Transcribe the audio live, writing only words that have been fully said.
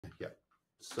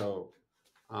So,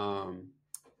 um,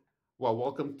 well,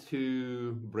 welcome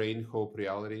to Brain Hope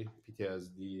Reality,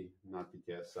 PTSD, not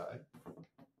PTSI.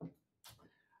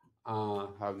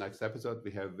 Our next episode, we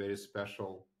have a very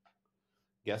special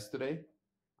guest today.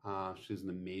 She's an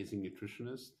amazing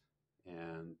nutritionist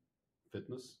and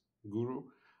fitness guru.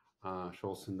 She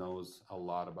also knows a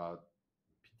lot about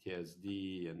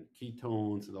PTSD and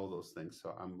ketones and all those things.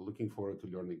 So I'm looking forward to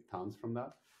learning tons from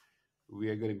that. We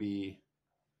are going to be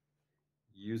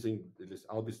using this.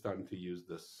 I'll be starting to use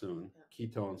this soon. Yeah.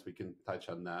 Ketones, we can touch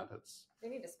on that. It's They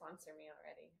need to sponsor me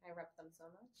already. I rep them so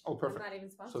much. Oh, perfect. I'm not even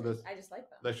sponsored. So this- I just like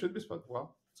them. that should be sponsored.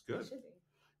 Well, it's They good. should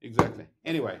be. Exactly.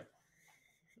 Anyway,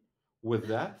 with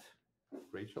that,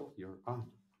 Rachel, you're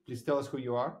on. Please tell us who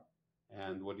you are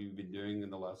and what you've been doing in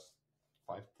the last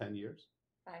 5, 10 years,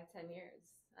 5, 10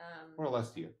 years. or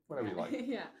last year, whatever you like.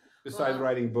 Yeah. Besides Well-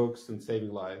 writing books and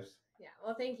saving lives. Yeah.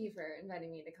 Well, thank you for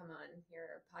inviting me to come on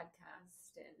your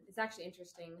podcast. And it's actually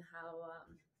interesting how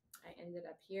I ended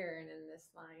up here and in this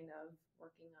line of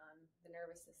working on the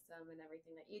nervous system and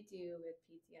everything that you do with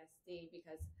PTSD,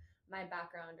 because my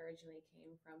background originally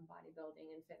came from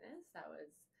bodybuilding and fitness. That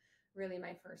was really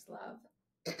my first love.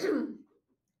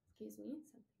 Excuse me.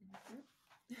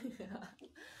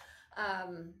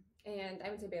 And I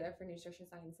went to Baylor for nutrition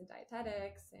science and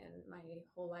dietetics, and my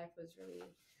whole life was really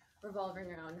revolving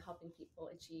around helping people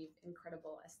achieve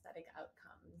incredible aesthetic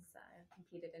outcomes. I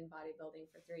competed in bodybuilding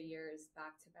for 3 years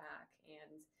back to back,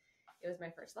 and it was my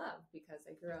first love because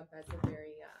I grew up as a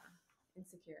very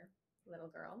insecure little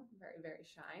girl, very, very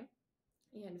shy.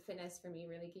 And fitness for me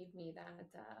really gave me that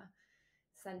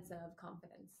sense of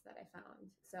confidence that I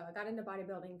found. So I got into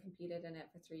bodybuilding, competed in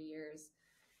it for 3 years,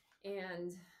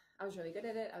 and I was really good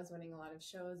at it. I was winning a lot of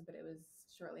shows, but it was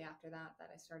shortly after that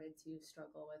I started to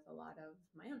struggle with a lot of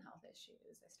my own health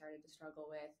issues. I started to struggle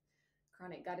with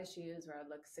chronic gut issues where I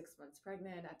would look 6 months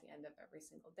pregnant at the end of every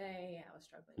single day. I was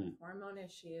struggling with hormone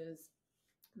issues.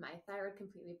 My thyroid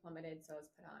completely plummeted, so I was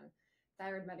put on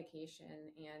thyroid medication,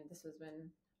 and this was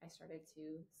when I started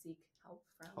to seek help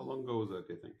from. How long ago was that,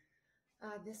 do you think?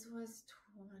 This was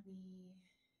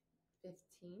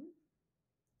 2015.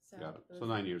 Got it. So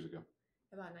 9 years ago.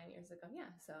 About 9 years ago. Yeah.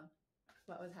 So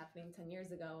what was happening 10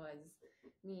 years ago was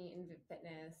me in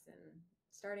fitness and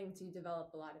starting to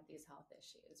develop a lot of these health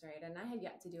issues, right? And I had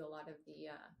yet to do a lot of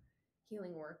the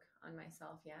healing work on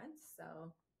myself yet.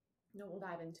 So, we'll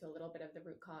dive into a little bit of the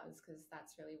root cause, because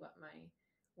that's really what my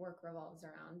work revolves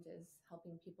around, is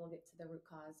helping people get to the root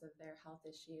cause of their health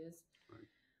issues. Right.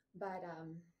 But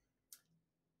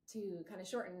to kind of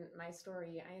shorten my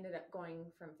story, I ended up going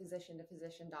from physician to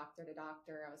physician, doctor to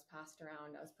doctor. I was passed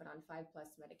around. I was put on 5+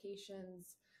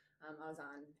 medications. I was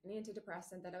on an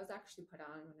antidepressant that I was actually put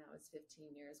on when I was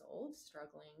 15 years old,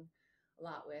 struggling a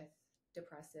lot with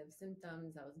depressive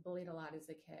symptoms. I was bullied a lot as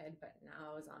a kid, but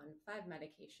now I was on 5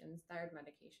 medications, thyroid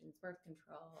medications, birth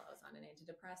control. I was on an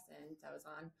antidepressant. I was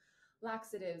on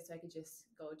laxatives so I could just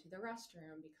go to the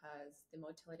restroom because the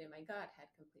motility in my gut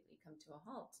had completely come to a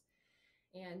halt.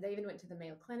 And they even went to the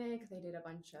Mayo Clinic. They did a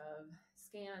bunch of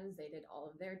scans. They did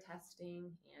all of their testing.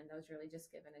 And I was really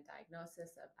just given a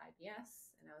diagnosis of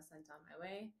IBS, and I was sent on my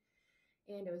way.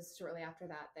 And it was shortly after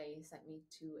that they sent me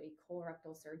to a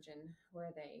colorectal surgeon,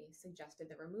 where they suggested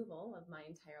the removal of my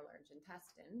entire large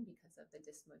intestine because of the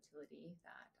dysmotility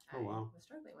that I was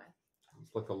struggling with.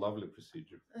 It's like a lovely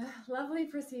procedure. Lovely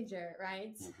procedure,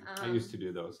 right? Mm-hmm. I used to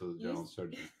do those as a general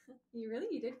surgeon. You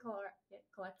did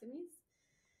colectomies?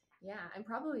 Yeah, and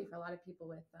probably for a lot of people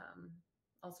with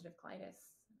ulcerative colitis,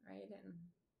 right? And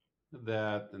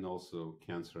that, and also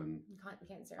cancer and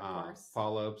cancer, of course.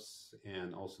 Polyps,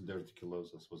 and also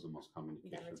diverticulosis was the most common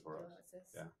indication for us.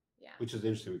 Yeah. Which is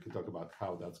interesting. We can talk about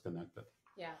how that's connected.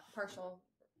 Yeah, partial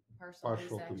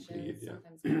complete. Yeah,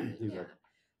 exactly. Yeah.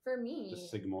 For me,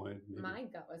 the sigmoid. Maybe. My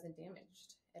gut wasn't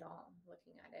damaged at all.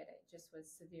 Looking at it, it just was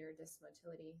severe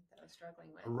dysmotility that I was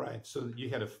struggling with. Right. So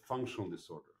you had a functional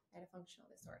disorder. I had a functional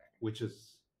disorder. Which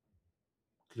is,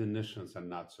 clinicians are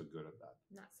not so good at that.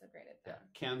 Not so great at that. Yeah.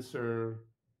 Cancer,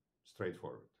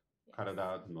 straightforward. Yes. Cut it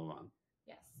out and move on.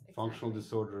 Yes. Exactly. Functional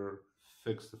disorder,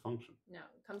 fix the function. No,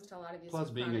 it comes to a lot of these.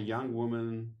 Plus, being a young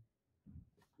woman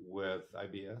with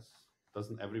IBS,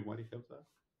 doesn't everybody have that?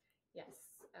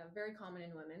 Yes. Very common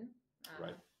in women.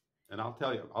 Right. And I'll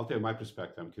tell you my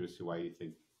perspective. I'm curious to see why you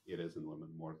think it is in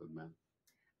women more than men.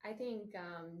 I think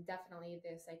definitely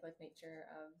the cyclic nature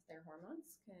of their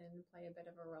hormones can play a bit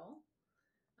of a role.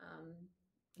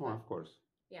 Of course.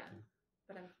 Yeah.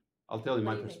 But I'll tell you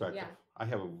my perspective. Yeah. I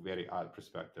have a very odd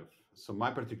perspective. So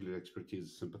my particular expertise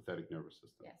is sympathetic nervous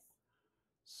system. Yes.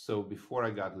 So before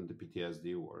I got into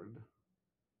PTSD world,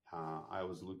 I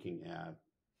was looking at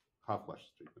hot flash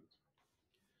treatment.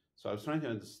 So I was trying to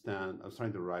understand, I was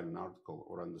trying to write an article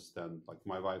or understand, like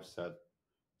my wife said,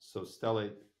 so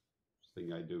stellate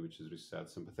thing I do, which is reset,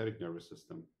 sympathetic nervous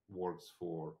system works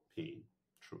for pain.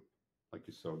 True. Like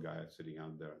you saw a guy sitting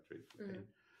out there treating for pain.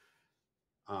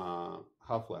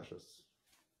 Hot flashes,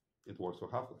 it works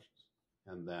for hot flashes.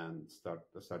 And then start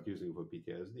using it for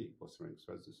PTSD, post-traumatic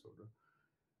stress disorder.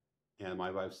 And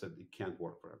my wife said it can't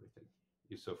work for everything.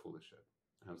 You're so full of shit.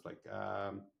 I was like,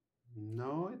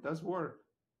 no, it does work.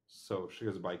 So she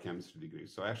has a biochemistry degree.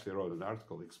 So I actually wrote an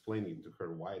article explaining to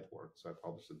her why it worked. So I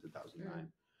published in 2009.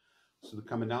 So the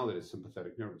commonality is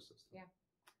sympathetic nervous system. Yeah.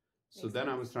 So then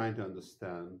I was trying to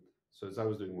understand. So as I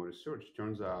was doing more research, it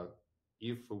turns out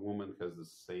if a woman has the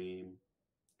same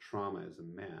trauma as a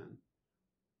man,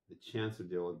 the chance of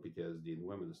dealing with PTSD in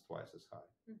women is twice as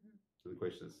high. So the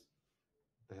question is,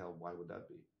 what the hell, why would that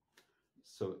be?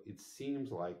 So it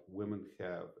seems like women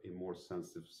have a more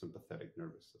sensitive sympathetic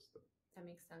nervous system. That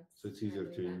makes sense. So it's easier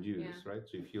to induce, right?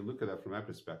 So if you look at that from that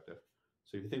perspective,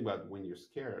 so if you think about when you're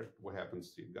scared, what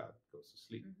happens to your gut? It goes to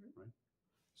sleep, right?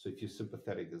 So if your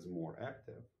sympathetic is more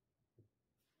active,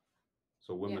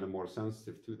 so women are more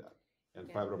sensitive to that, and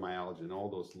fibromyalgia and all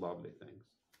those lovely things.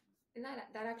 And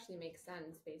that actually makes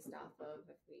sense based off of,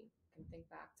 if we can think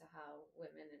back to how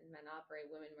women and men operate,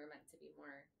 women were meant to be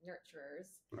more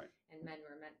nurturers, right? And men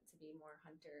were meant to be more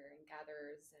hunter and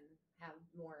gatherers and have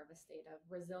more of a state of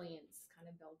resilience kind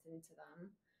of built into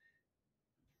them.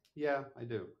 Yeah, I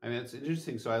do. I mean, it's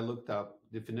interesting. So I looked up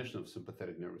definition of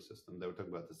sympathetic nervous system. They were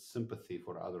talking about the sympathy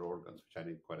for other organs, which I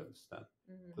didn't quite understand.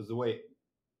 Because the way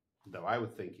that I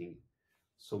was thinking,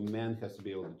 so man has to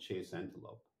be able to chase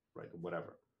antelope, right, or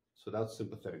whatever. So that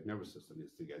sympathetic nervous system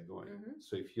needs to get going.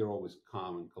 So if you're always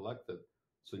calm and collected,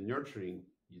 so nurturing,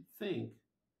 you think,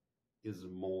 is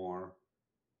more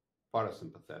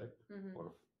parasympathetic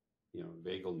or,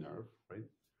 vagal nerve, right?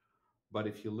 But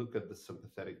if you look at the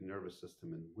sympathetic nervous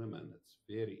system in women, it's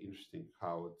very interesting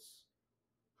how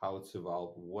it's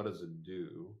evolved. What does it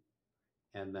do?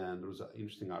 And then there was an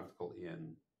interesting article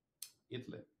in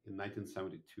Italy in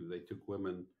 1972. They took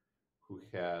women who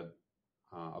had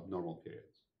abnormal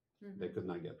periods. They could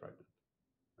not get pregnant.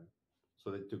 Right? So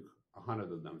they took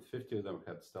 100 of them. 50 of them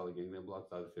had stellate ganglion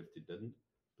block. The other 50 didn't.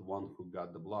 The one who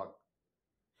got the block,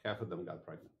 half of them got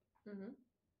pregnant.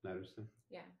 Interesting?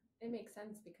 Yeah. It makes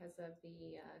sense because of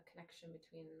the connection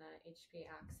between the HPA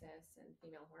axis and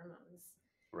female hormones.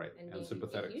 Right. And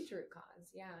sympathetics. A huge root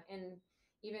cause. Yeah. And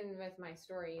even with my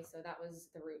story, so that was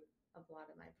the root of a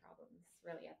lot of my problems,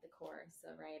 really at the core.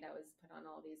 So, right, I was put on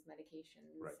all these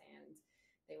medications and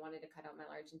they wanted to cut out my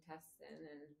large intestine.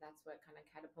 And that's what kind of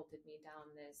catapulted me down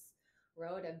this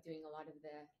road of doing a lot of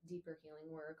the deeper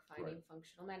healing work, finding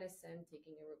functional medicine,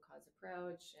 taking a root cause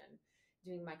approach, and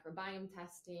doing microbiome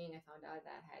testing. I found out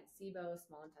that I had SIBO,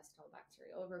 small intestinal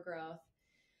bacterial overgrowth.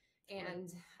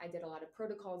 And I did a lot of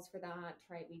protocols for that,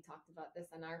 right? We talked about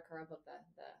this on our car about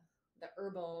the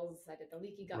herbals. I did the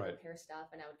leaky gut repair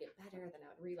stuff, and I would get better. Then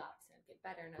I would relapse, and I'd get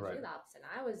better, and I would relapse. And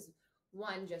I was,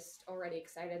 just already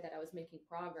excited that I was making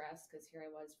progress, because here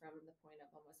I was from the point of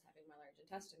almost having my large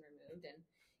intestine removed. And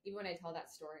even when I tell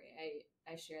that story,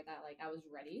 I share that, like, I was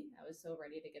ready. I was so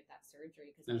ready to get that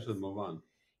surgery. You should move on.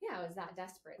 Yeah, I was that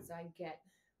desperate. So I get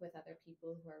with other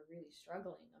people who are really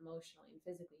struggling emotionally and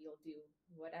physically, you'll do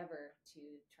whatever to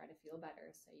try to feel better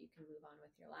so you can move on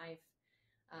with your life.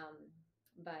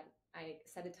 But I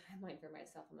set a timeline for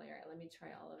myself. I'm like, all right, let me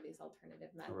try all of these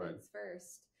alternative methods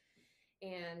first.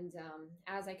 And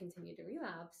as I continued to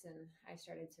relapse and I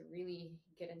started to really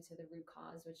get into the root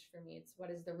cause, which for me, it's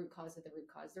what is the root cause of the root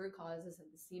cause? The root cause isn't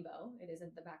the SIBO. It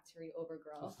isn't the bacteria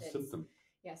overgrowth. It's a symptom.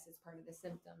 Yes, it's part of the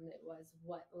symptom. It was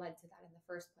what led to that in the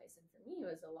first place. And for me, it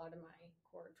was a lot of my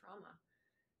core trauma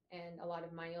and a lot of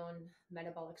my own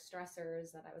metabolic stressors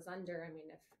that I was under. I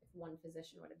mean, if one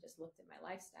physician would have just looked at my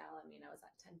lifestyle, I mean, I was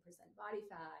at 10% body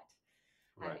fat.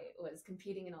 I was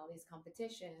competing in all these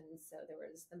competitions. So there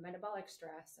was the metabolic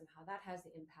stress and how that has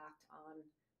the impact on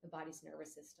the body's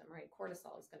nervous system, right?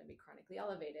 Cortisol is going to be chronically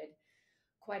elevated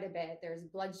quite a bit. There's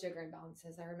blood sugar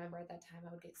imbalances. I remember at that time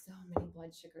I would get so many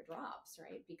blood sugar drops,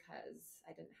 right? Because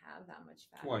I didn't have that much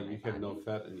fat. Well, you had no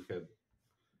fat, and you didn't,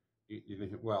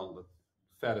 the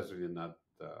fat is really not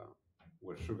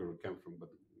where sugar would come from, but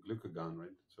glucagon,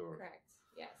 right? So correct.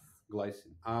 Yes.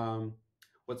 Glycine.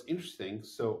 What's interesting,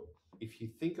 so if you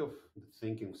think of the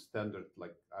thinking standard,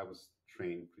 like I was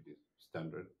trained pretty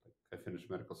standard, like I finished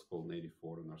medical school in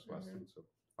 '84 in Northwestern, so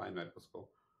fine medical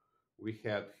school. We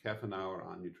had half an hour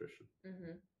on nutrition.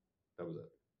 That was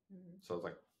it. So it's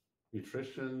like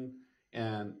nutrition.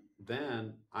 And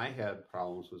then I had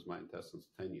problems with my intestines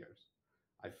 10 years.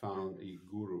 I found a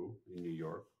guru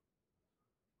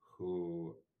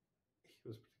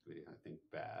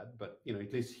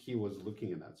at least he was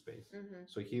looking in that space. Mm-hmm.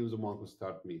 So he was the one who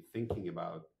started me thinking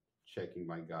about checking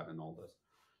my gut and all this.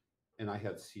 And I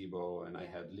had SIBO and I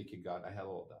Yeah. had leaky gut. I had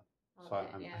all of that. All So of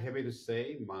it, I'm yeah. happy to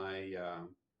say my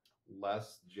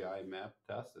last GI map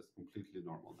test is completely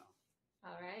normal now.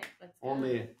 All right, let's go.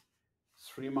 Only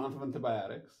 3 months of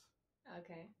antibiotics.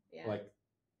 Okay, yeah. Like,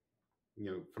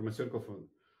 pharmaceutical food,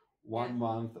 1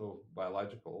 month of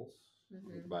biologicals,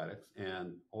 antibiotics, and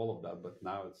all of that. But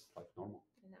now it's like normal.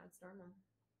 And now it's normal.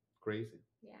 Crazy.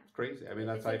 Yeah. It's crazy. I mean,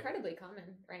 it's that's incredibly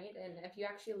common, right? And if you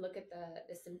actually look at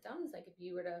the symptoms, like if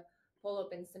you were to pull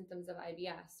open symptoms of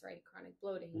IBS, right, chronic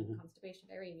bloating, constipation,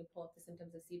 diarrhea, and you pull up the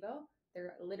symptoms of SIBO,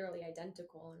 they're literally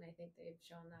identical. And I think they've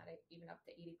shown that even up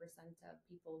to 80% of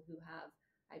people who have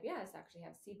IBS actually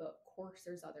have SIBO. Of course,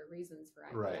 there's other reasons for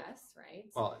IBS, right?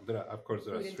 Well, of course,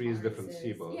 there are 3 different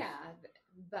SIBOs. Yeah,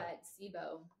 but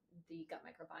SIBO, the gut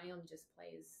microbiome, just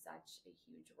plays such a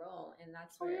huge role, and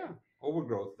that's where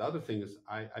overgrowth. The other thing is,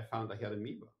 I found I had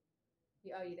amoeba.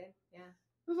 Oh, you did? Yeah.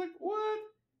 I was like, what?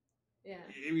 Yeah.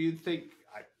 You'd think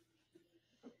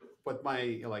but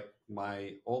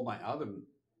all my other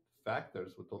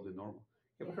factors were totally normal.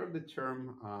 Have you heard the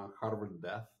term Harvard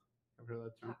death? Have you heard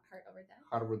that term? Heart over death?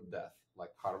 Harvard death,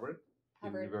 like Harvard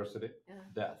University,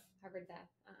 death. Harvard death.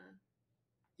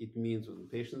 It means when the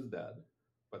patient's dead,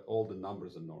 but all the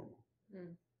numbers are normal.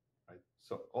 Right?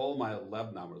 So all my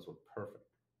lab numbers were perfect.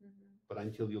 But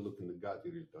until you look in the gut,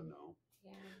 you really don't know.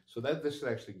 Yeah. So this is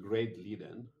actually great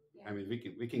lead-in. Yeah. I mean,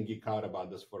 we can geek out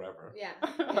about this forever. Yeah.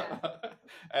 Yeah.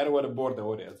 I don't want to bore the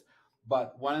audience.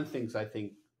 But one of the things I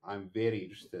think I'm very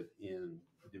interested in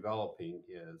developing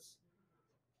is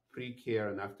pre-care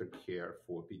and after-care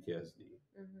for PTSD.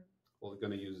 We're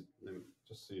going to use them,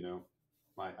 just so you know,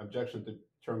 my objection to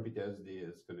term PTSD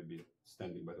is going to be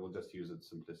standing, but we'll just use it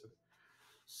simplicity.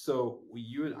 So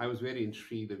I was very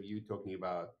intrigued of you talking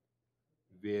about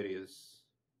various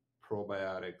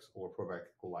probiotics or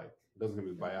probiotic-like. It doesn't have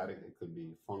to be biotic, it could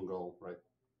be fungal, right?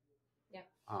 Yeah.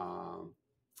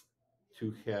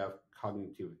 To have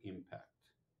cognitive impact.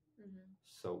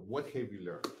 So what have you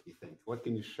learned, you think? What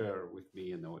can you share with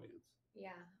me and the audience?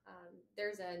 Yeah,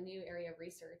 there's a new area of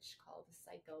research called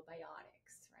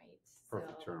psychobiotics, right?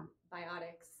 Perfect term.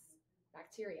 Biotics,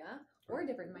 bacteria, or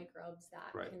different microbes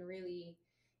that can really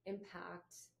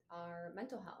impact our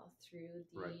mental health through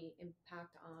the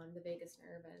impact on the vagus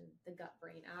nerve and the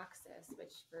gut-brain axis,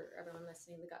 which for everyone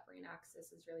listening, the gut-brain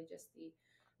axis is really just the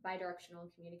bidirectional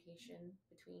communication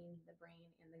between the brain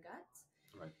and the gut.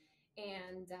 Right.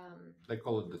 And they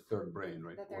call it the third brain,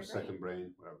 right? Or second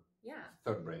brain, whatever. Yeah.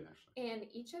 Third brain, actually. And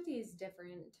each of these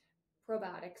different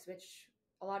probiotics, which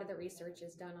a lot of the research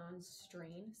is done on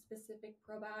strain-specific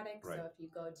probiotics. So if you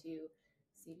go to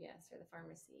CVS or the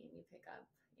pharmacy and you pick up,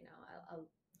 a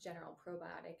general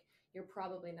probiotic, you're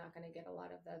probably not going to get a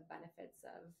lot of the benefits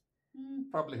of.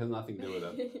 Probably has nothing to do with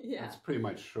it. Yeah. That's pretty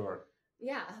much sure.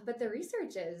 Yeah, but the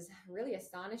research is really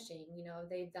astonishing.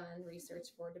 They've done research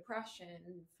for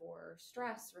depression, for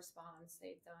stress response.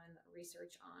 They've done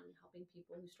research on helping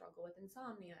people who struggle with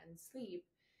insomnia and sleep.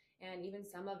 And even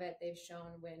some of it they've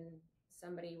shown when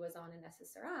somebody was on an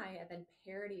SSRI and then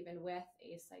paired even with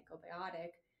a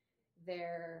psychobiotic,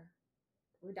 their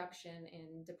reduction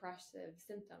in depressive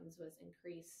symptoms was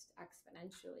increased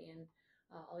exponentially. And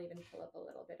I'll even pull up a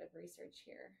little bit of research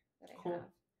here that I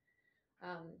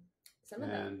have.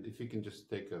 And if you can just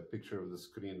take a picture of the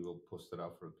screen, we'll post it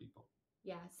out for people.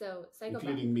 Yeah, so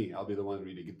including me, I'll be the one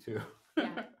reading it too.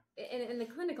 Yeah, in the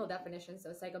clinical definition, so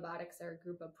psychobiotics are a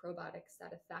group of probiotics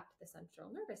that affect the central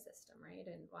nervous system, right?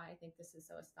 And why I think this is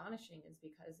so astonishing is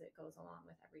because it goes along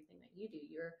with everything that you do.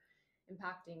 You're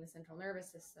impacting the central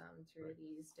nervous system through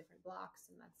these different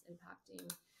blocks, and that's impacting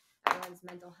everyone's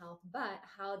mental health. But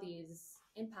how these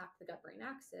impact the gut-brain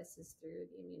axis is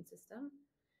through the immune system,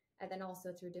 and then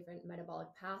also through different metabolic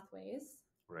pathways.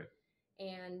 Right.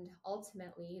 And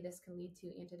ultimately, this can lead to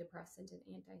antidepressant and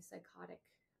antipsychotic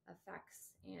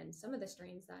effects. And some of the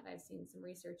strains that I've seen some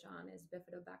research on is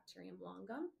Bifidobacterium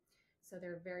longum. So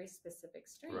they're very specific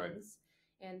strains.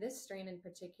 Right. And this strain in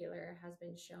particular has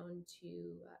been shown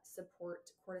to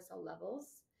support cortisol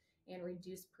levels and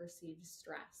reduce perceived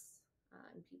stress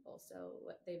in people. So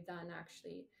what they've done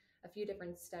actually a few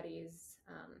different studies,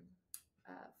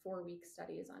 4-week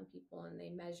studies on people, and they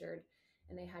measured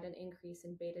and they had an increase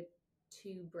in beta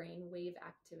 2 brain wave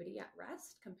activity at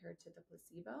rest compared to the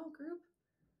placebo group.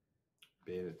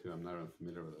 Beta 2, I'm not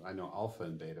familiar with it. I know alpha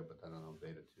and beta, but I don't know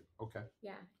beta 2. Okay.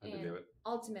 Yeah. And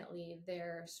ultimately,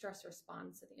 their stress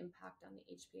response to the impact on the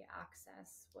HPA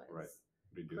axis was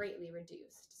greatly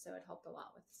reduced. So it helped a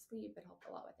lot with sleep. It helped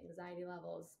a lot with anxiety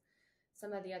levels.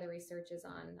 some of the other research is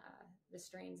on the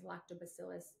strains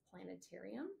Lactobacillus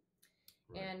plantarum.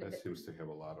 Right. And That seems to have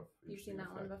a lot of you've seen interesting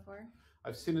that one effect. before?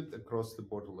 I've seen it across the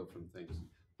board of different things.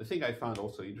 The thing I found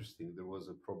also interesting, there was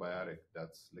a probiotic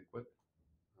that's liquid.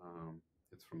 Um,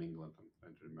 it's from England. I'm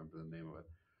trying to remember the name of it.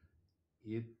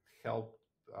 It helped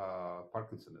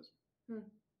Parkinsonism,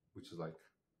 which is like,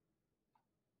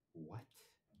 what?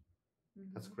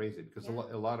 That's crazy because a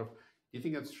lot of, do you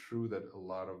think it's true that a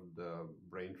lot of the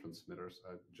brain transmitters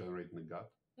are generated in the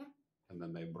gut? Yeah. And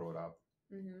then they brought up.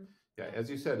 Mm-hmm. Yeah, as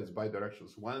you said, it's bidirectional.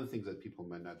 So one of the things that people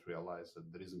might not realize, that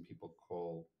the reason people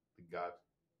call the gut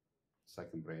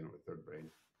second brain or third brain,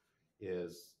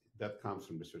 is that comes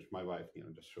from research. My wife,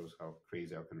 just shows how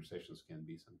crazy our conversations can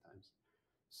be sometimes.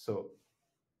 So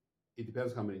it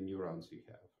depends how many neurons you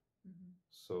have. Mm-hmm.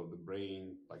 So the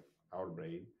brain, like our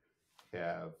brain,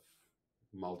 have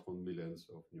multiple millions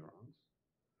of neurons.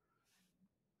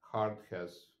 Heart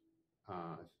has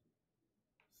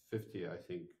 50, I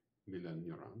think, million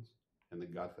neurons, and the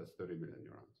gut has 30 million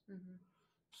neurons. Mm-hmm.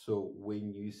 So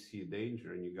when you see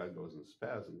danger and your gut goes in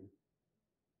spasm,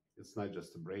 it's not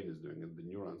just the brain is doing it, the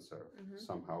neurons are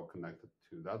somehow connected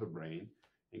to the other brain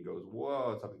and goes,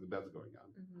 whoa, something bad's going on.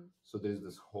 Mm-hmm. So there's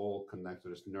this whole connector,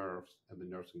 there's nerves, and the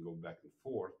nerves can go back and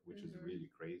forth, which is really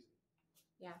crazy.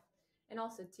 Yeah. And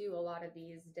also, too, a lot of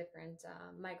these different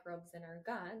microbes in our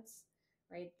guts,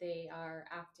 right, they are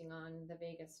acting on the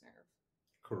vagus nerve.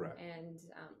 Correct. And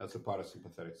that's a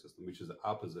parasympathetic system, which is the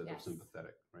opposite of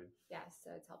sympathetic, right? Yes.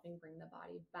 So it's helping bring the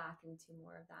body back into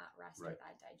more of that rest or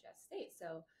that digest state.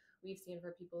 So we've seen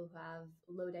for people who have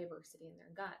low diversity in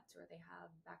their gut, or they have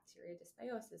bacteria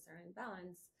dysbiosis or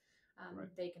imbalance,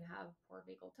 they can have poor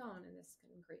vagal tone, and this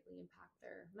can greatly impact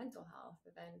their mental health.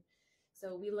 But then,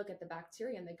 so we look at the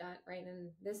bacteria in the gut, right? And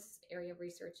this area of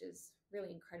research is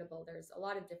really incredible. There's a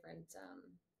lot of different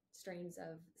strains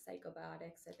of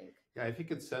psychobiotics, I think. Yeah, if you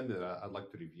could send it, I'd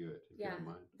like to review it, if you don't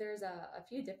mind. There's a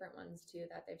few different ones, too,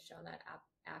 that they've shown that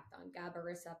act on GABA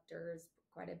receptors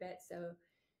quite a bit. So,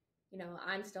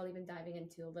 I'm still even diving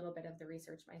into a little bit of the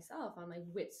research myself on like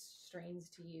which strains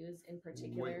to use in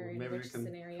particular in maybe which we can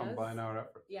scenarios. Combine our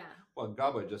efforts. Yeah. Well,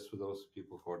 GABA, just for those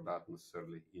people who are not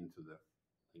necessarily into the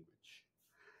language,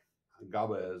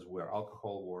 GABA is where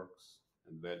alcohol works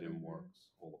and Valium works,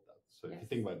 all of that. So if you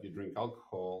think about it, you drink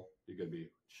alcohol, you're going to be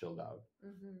chilled out.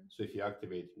 So if you're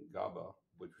activating GABA,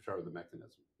 which are the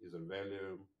mechanisms, either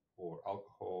Valium or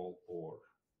alcohol or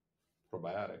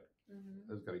probiotic,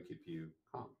 it's going to keep you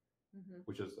calm,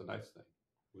 which is a nice thing,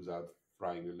 without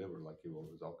frying your liver like you will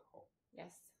with alcohol.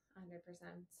 Yes, 100%.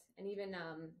 And even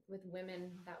with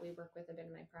women that we work with a bit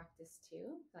in my practice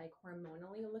too, like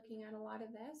hormonally looking at a lot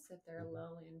of this, if they're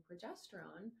low in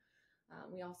progesterone,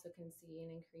 we also can see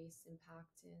an increased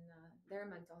impact in their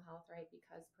mental health, right?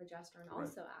 Because progesterone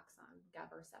also acts on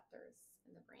GABA receptors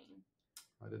in the brain.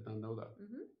 I did not know that.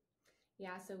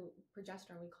 Yeah, so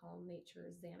progesterone we call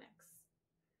nature's Xanax.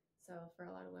 So for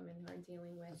a lot of women who are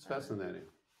dealing with That's fascinating.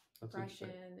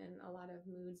 depression and a lot of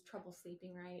moods, trouble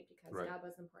sleeping, right? Because GABA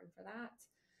is important for that.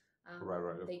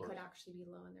 They could actually be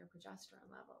low in their progesterone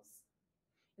levels.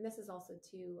 And this is also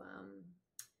too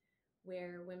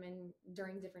where women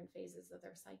during different phases of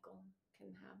their cycle can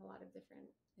have a lot of different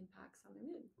impacts on their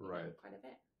mood. Quite a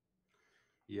bit.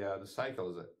 Yeah, the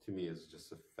cycle to me is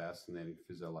just a fascinating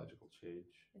physiological change.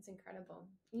 It's incredible.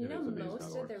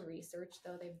 Most of the research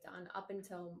though they've done up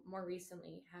until more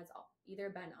recently has either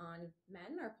been on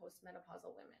men or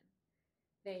postmenopausal women.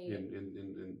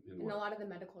 In a lot of the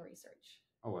medical research.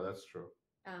 Oh, well, that's true.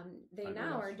 They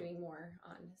now are doing more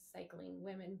on cycling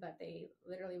women, but they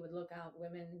literally would look out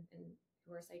women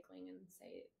who are cycling and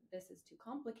say, this is too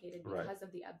complicated because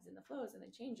of the ebbs and the flows and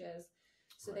the changes.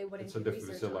 So they wouldn't. It's a different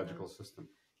physiological system.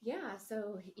 Yeah.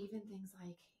 So even things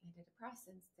like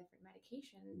antidepressants, different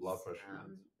medications, blood pressure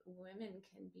women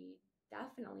can be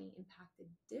definitely impacted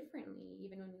differently,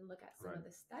 even when we look at some of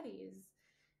the studies,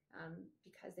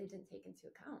 because they didn't take into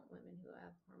account women who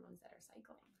have hormones that are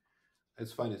cycling.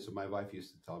 It's funny. So my wife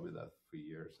used to tell me that for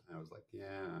years, and I was like,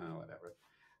 yeah, whatever.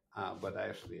 But I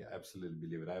actually absolutely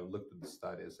believe it. I've looked at the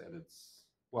studies, and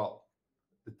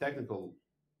the technical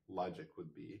logic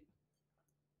would be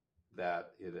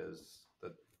that it is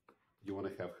that you want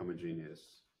to have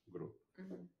homogeneous group,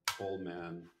 all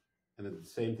men, and then the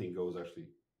same thing goes actually.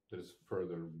 There's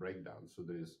further breakdown. So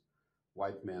there is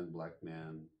white man, black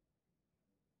man,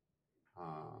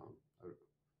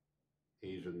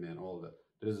 Asian men, all of that.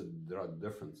 There are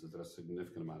differences. There are a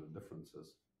significant amount of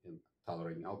differences in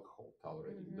tolerating alcohol,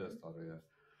 tolerating this, tolerating that.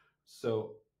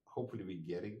 So hopefully we're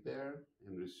getting there,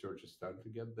 and research is starting to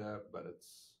get there. But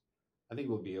I think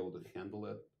we'll be able to handle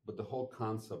it. But the whole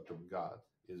concept of God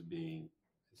is being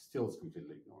still is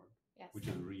completely ignored, Yes. which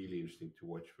is really interesting to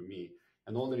watch for me.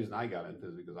 And the only reason I got into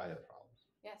it is because I had problems.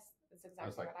 Yes, that's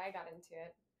exactly like- what I got into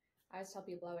it. I always tell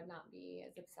people I would not be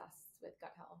as obsessed with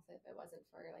gut health if it wasn't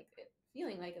for like it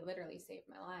feeling like it literally saved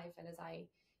my life. And as I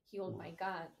healed my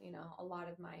gut, you know, a lot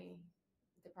of my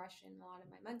depression, a lot of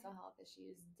my mental health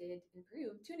issues did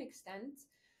improve to an extent,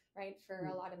 right? For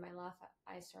a lot of my life,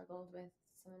 I struggled with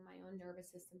some of my own nervous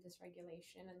system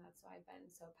dysregulation, and that's why I've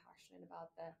been so passionate about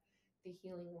the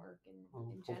healing work in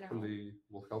general. Hopefully,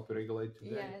 we'll help you regulate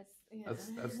today. Yes, yeah.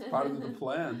 That's part of the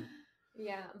plan.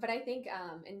 Yeah, but I think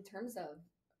in terms of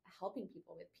helping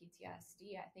people with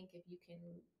PTSD, I think if you can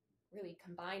really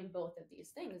combine both of these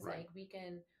things, Right. like we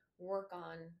can work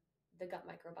on the gut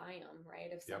microbiome,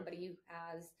 right? If somebody who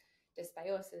has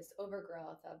dysbiosis,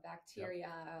 overgrowth of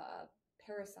bacteria,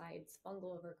 parasites,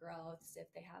 fungal overgrowths,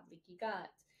 if they have leaky gut,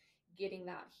 getting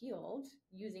that healed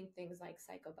using things like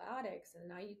psychobiotics, and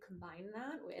now you combine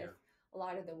that with a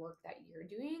lot of the work that you're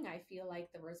doing, I feel like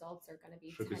the results are going to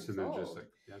be Should be tenfold.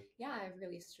 synergistic. Yeah, it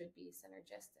really should be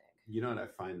synergistic. You know what I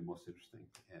find most interesting,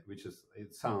 which is,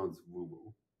 it sounds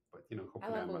woo-woo, but you know,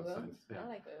 hopefully I'm not science. I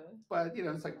like woo-woo. But you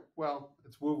know, it's like, well,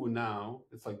 it's woo-woo now.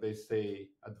 It's like they say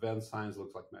advanced science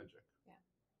looks like magic.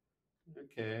 Yeah.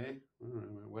 Okay,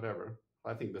 whatever.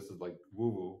 I think this is like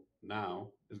woo-woo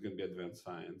now is going to be advanced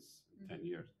science in 10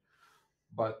 years.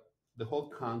 But the whole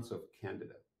concept of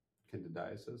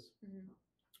candidiasis,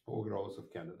 overgrowth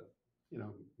of candida, you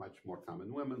know, much more common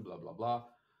in women, blah, blah, blah.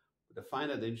 But I find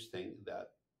it interesting that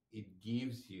it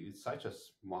gives you, it's such a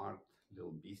smart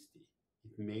little beastie.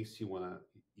 It makes you want to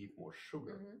eat more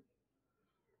sugar,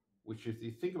 which if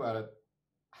you think about it,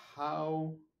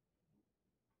 how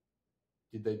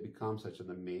did they become such an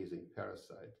amazing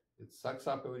parasite? It sucks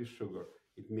up all your sugar.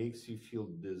 It makes you feel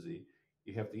dizzy.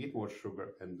 You have to eat more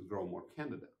sugar and grow more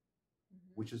candida,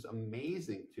 which is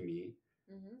amazing to me.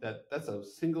 That's a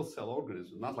single cell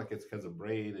organism, not like it has a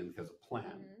brain and has a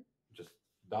plan. It just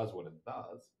does what it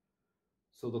does.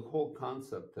 So the whole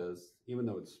concept is, even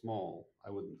though it's small, I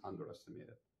wouldn't underestimate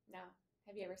it. No.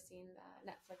 Have you ever seen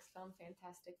the Netflix film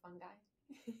Fantastic Fungi?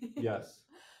 Yes.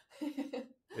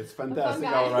 It's fantastic,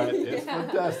 all right. It's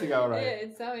fantastic, all right. Yeah,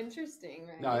 it's so interesting,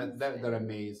 right? No, they're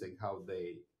amazing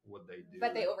what they do.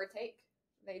 But they overtake.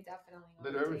 They definitely overtake.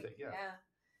 They do everything, yeah.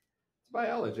 It's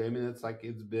biology. I mean, it's like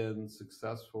it's been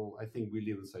successful. I think we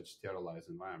live in such sterilized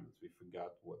environments. We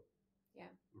forgot what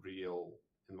real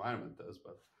environment is.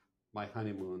 But my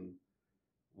honeymoon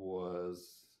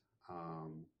was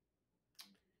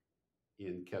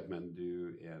in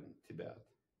Kathmandu and Tibet.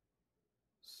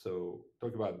 So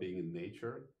talk about being in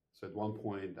nature. So at one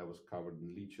point I was covered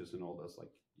in leeches and all this. Like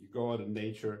you go out in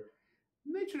nature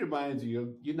reminds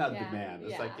you you're not the man.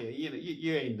 It's like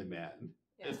you ain't the man.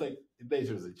 It's like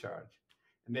nature's in charge,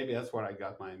 and maybe that's where I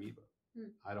got my amoeba.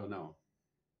 I don't know.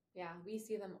 Yeah, we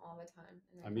see them all the time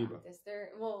in our amoeba. practice. They're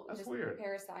that's just weird.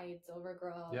 Parasites,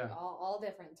 overgrowth, all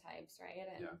different types, right?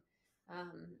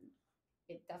 And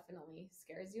it definitely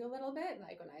scares you a little bit.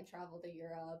 Like when I travel to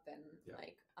Europe and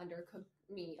like undercooked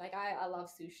meat, like I love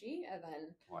sushi, and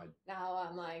then now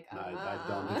I'm like, I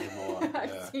don't anymore.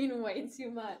 I've seen way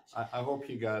too much. I hope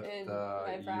you got in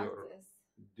my practice.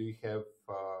 Do you have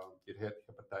you had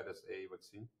hepatitis A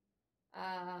vaccine?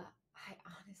 I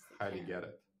honestly highly get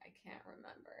it. I can't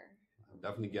remember.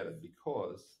 Definitely get it,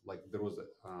 because like there was a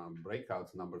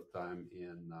breakouts a number of time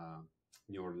in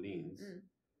New Orleans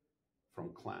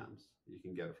from clams. You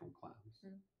can get it from clams.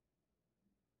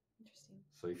 Interesting.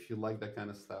 So if you like that kind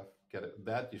of stuff, get it.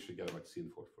 That you should get a vaccine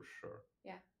for sure.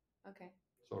 Yeah. Okay.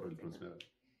 It's already transmitted.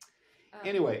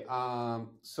 Anyway,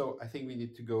 so I think we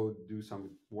need to go do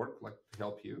some work, like to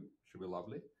help you. Should be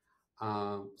lovely.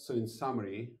 So in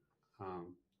summary,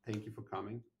 thank you for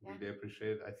coming. Really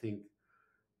appreciate it. I think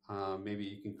maybe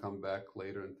you can come back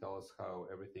later and tell us how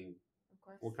everything, of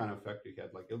course, what kind of effect you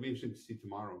had. Like it'll be interesting to see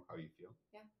tomorrow how you feel.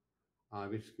 Yeah.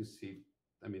 We can see.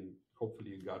 I mean,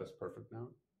 hopefully you got us perfect now.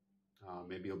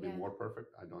 Maybe it'll be more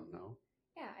perfect. I don't know.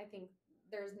 Yeah, I think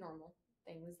there's normal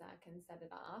things that can set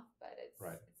it off, but it's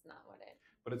not what it.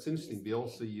 But it's interesting. They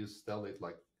also use stellate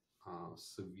like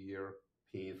severe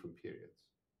pain from periods,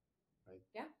 right?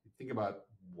 Yeah. Think about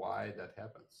why that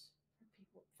happens.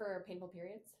 For painful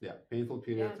periods. Yeah, painful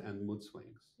periods and mood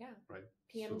swings. Yeah. Right.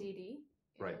 PMDD.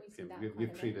 So, right.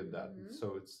 We've treated that.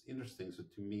 So it's interesting. So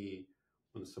to me,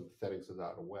 when the sympathetics is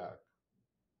out of whack,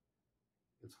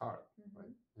 it's hard,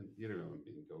 right? And you don't know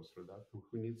being goes through that. Who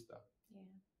needs that? Yeah.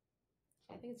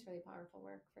 So. I think it's really powerful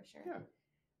work for sure. Yeah.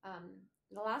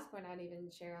 The last point I'd even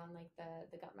share on like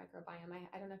the gut microbiome.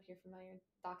 I don't know if you're familiar with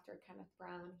Dr. Kenneth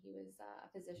Brown. He was a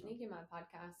physician. He came on a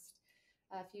podcast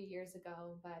a few years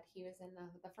ago, but he was in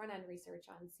the front end research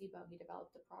on SIBO. He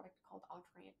developed a product called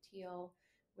Autrant Teal,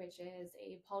 which is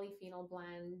a polyphenol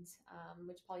blend,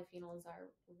 which polyphenols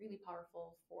are really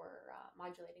powerful for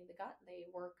modulating the gut. They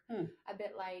work a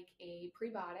bit like a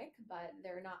prebiotic, but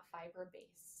they're not fiber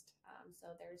based. So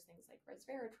there's things like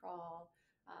resveratrol,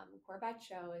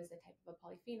 corbecho is a type of a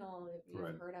polyphenol. If you've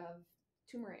Right. heard of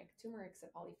turmeric's a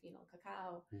polyphenol,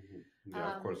 cacao.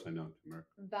 Yeah, of course I know turmeric.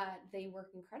 But they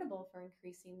work incredible for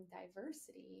increasing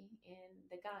diversity in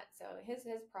the gut. So his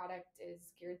product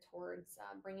is geared towards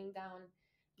bringing down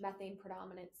methane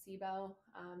predominant SIBO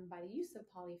by the use of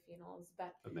polyphenols.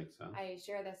 But That makes sense. I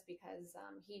share this because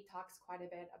he talks quite a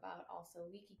bit about also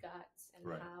leaky guts and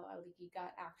Right. how a leaky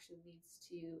gut actually leads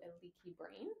to a leaky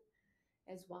brain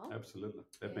as well. Absolutely.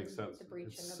 That makes sense. The breach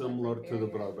It's in the similar blood-brain to the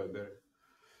barrier. blood-brain barrier.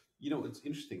 You know, it's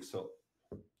interesting. So,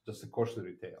 just a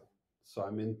cautionary tale. So,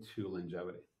 I'm into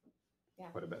longevity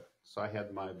quite a bit. So, I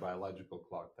had my biological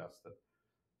clock tested.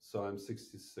 So, I'm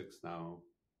 66 now,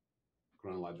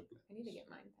 chronologically. I need to get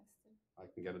mine tested. I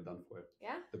can get it done for you.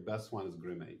 Yeah? The best one is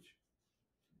Grim Age.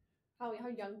 How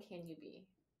young can you be?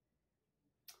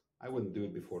 I wouldn't do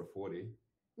it before 40.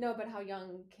 No, but how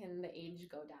young can the age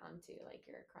go down to, like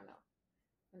your chrono,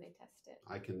 when they test it?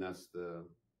 I can ask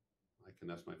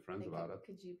my friends about it.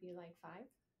 Could you be like 5?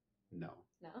 No.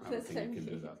 No, I don't think I can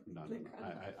do that. No.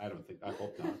 I don't think. I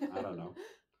hope not. I don't know.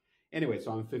 Anyway,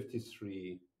 so I'm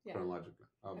 53 chronologically,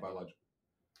 biologically.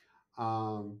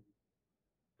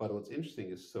 But what's interesting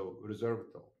is so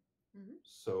resveratrol. Mm-hmm.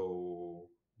 So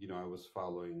I was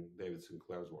following David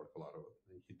Sinclair's work, a lot of it.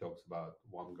 And he talks about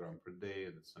 1 gram per day,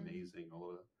 and it's amazing. All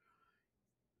of that.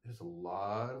 There's a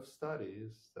lot of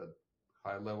studies that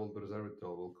high level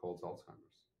resveratrol will cause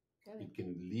Alzheimer's. Really? It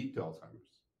can lead to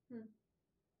Alzheimer's.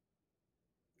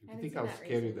 If I you haven't think seen how that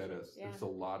scary research. that is, Yeah. there's a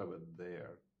lot of it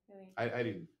there. Really? I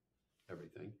didn't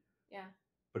everything, Yeah.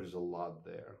 but there's a lot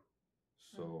there.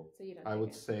 So you don't I take would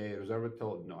it. say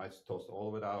resveratrol. No, I toast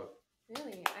all of it out.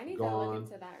 Really? I need to Gone. look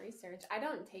into that research. I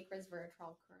don't take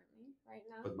resveratrol currently right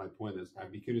now. But my point is,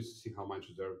 I'd be curious to see how much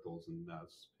resveratrol is in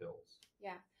those pills.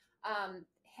 Yeah.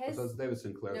 But that's David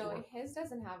Sinclair's No, work. his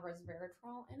doesn't have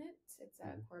resveratrol in it. It's a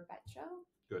corbecho.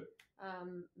 Good.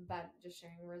 But just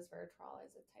sharing resveratrol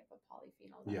is a type of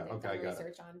polyphenol that Yeah, they've okay, done I got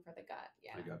research on for the gut.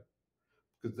 Yeah. I got it.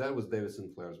 Because that was David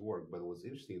Sinclair's work, but it was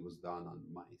interesting. It was done on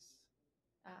mice.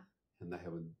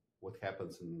 And what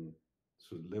happens in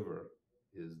the liver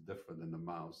is different in the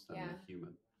mouse than the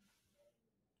human.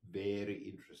 Very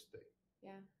interesting.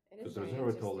 Yeah, it Because is. Very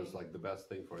resveratrol is interesting. like the best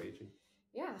thing for aging.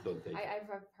 Yeah, Don't take it. I've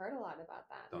heard a lot about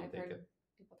that. Don't take it.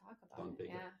 People talk about Don't it. take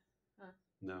it. Yeah. Huh.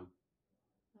 No.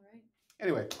 All right.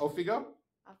 Anyway, off we go.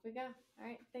 Off we go. All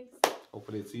right. Thanks.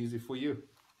 Hopefully it's easy for you.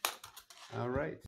 All right.